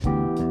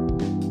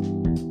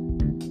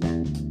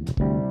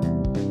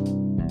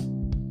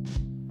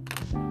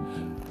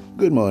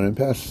Good morning,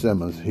 Pastor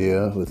Simmons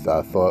here with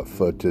our thought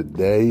for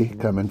today,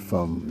 coming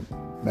from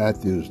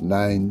Matthew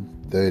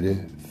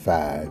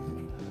 9:35.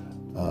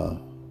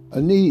 A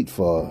need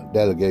for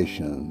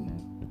delegation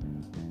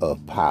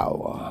of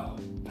power.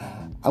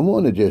 I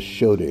want to just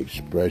show the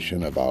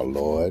expression of our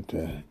Lord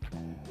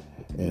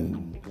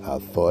in our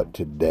thought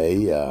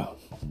today.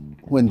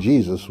 When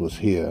Jesus was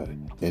here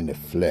in the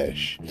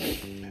flesh,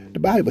 the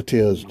Bible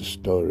tells the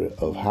story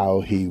of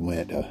how he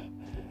went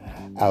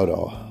out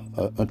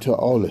unto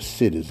all the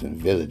cities and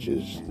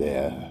villages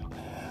there.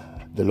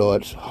 The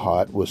Lord's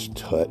heart was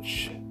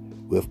touched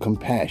with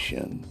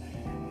compassion.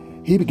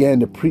 He began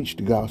to preach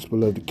the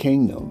gospel of the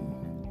kingdom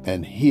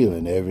and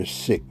healing every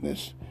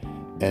sickness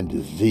and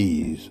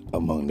disease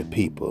among the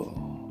people.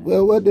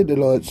 Well, what did the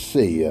Lord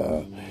say?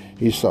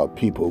 He saw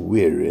people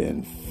weary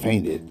and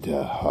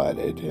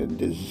fainted-hearted and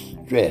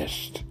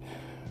distressed,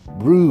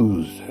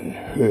 bruised and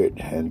hurt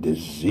and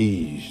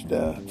diseased.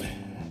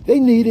 They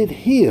needed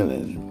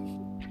healing.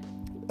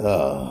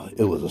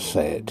 It was a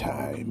sad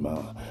time.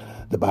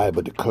 The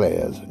Bible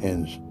declares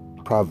in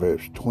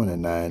Proverbs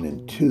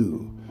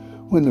 29:2,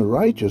 when the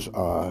righteous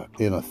are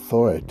in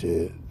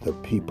authority, the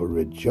people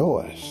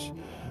rejoice.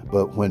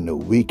 But when the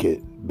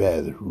wicked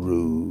bear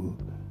rule,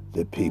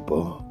 the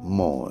people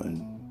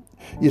mourn.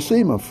 You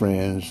see, my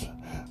friends,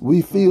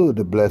 we feel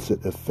the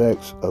blessed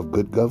effects of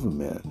good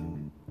government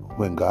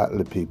when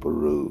godly people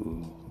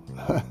rule.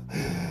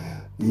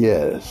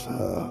 Yes,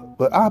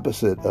 but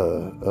opposite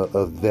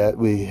of that,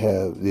 we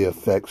have the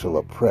effects of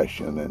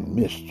oppression and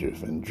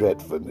mischief and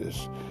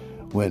dreadfulness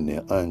when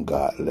the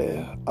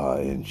ungodly are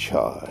in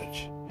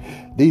charge.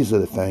 These are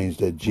the things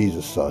that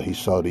Jesus saw. He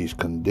saw these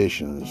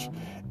conditions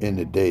in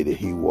the day that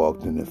he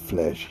walked in the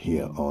flesh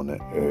here on the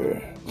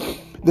earth.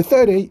 The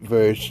 38th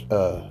verse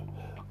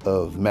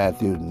of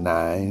Matthew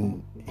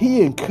 9,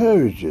 he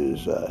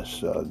encourages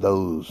us,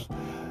 those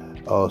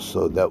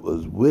also that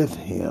was with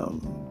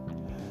him,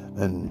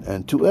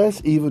 and to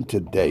us even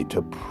today,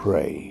 to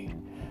pray.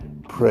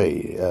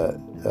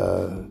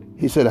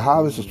 He said, the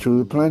harvest is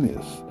truly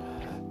plenteous.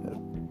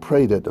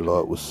 Pray that the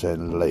Lord will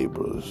send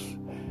laborers.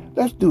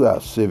 Let's do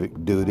our civic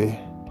duty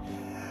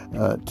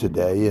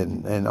today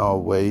and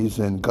always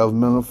in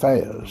government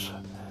affairs.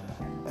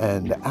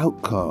 And the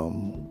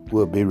outcome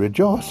will be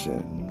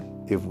rejoicing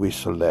if we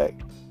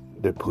select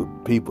the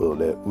people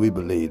that we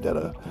believe that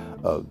are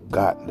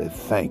godly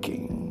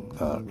thinking,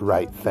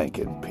 right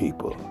thinking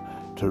people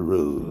to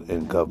rule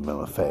in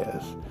government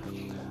affairs.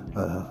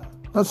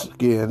 Once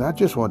again, I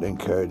just want to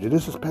encourage you.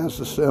 This is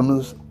Pastor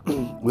Simmons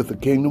with the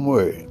Kingdom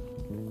Word.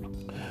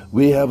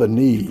 We have a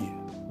need.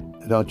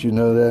 Don't you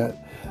know that?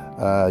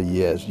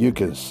 Yes, you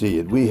can see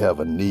it. We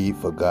have a need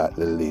for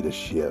godly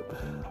leadership.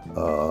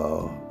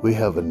 We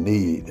have a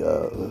need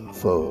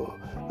for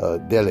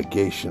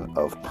delegation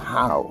of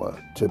power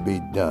to be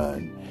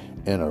done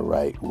in a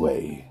right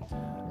way.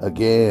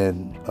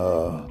 Again,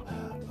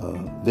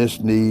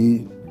 this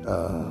need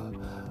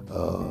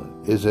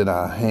is in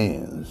our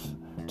hands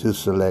to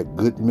select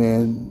good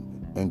men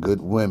and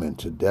good women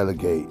to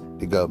delegate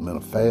the government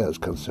affairs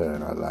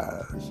concerning our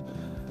lives.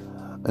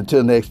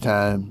 Until next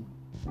time,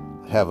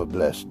 have a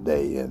blessed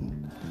day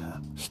and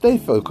stay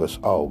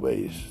focused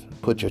always.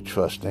 Put your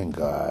trust in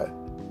God.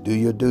 Do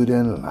your duty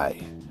in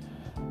life,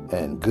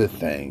 and good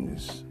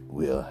things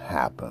will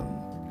happen.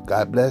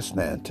 God bless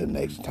now. Until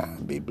next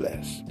time, be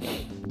blessed.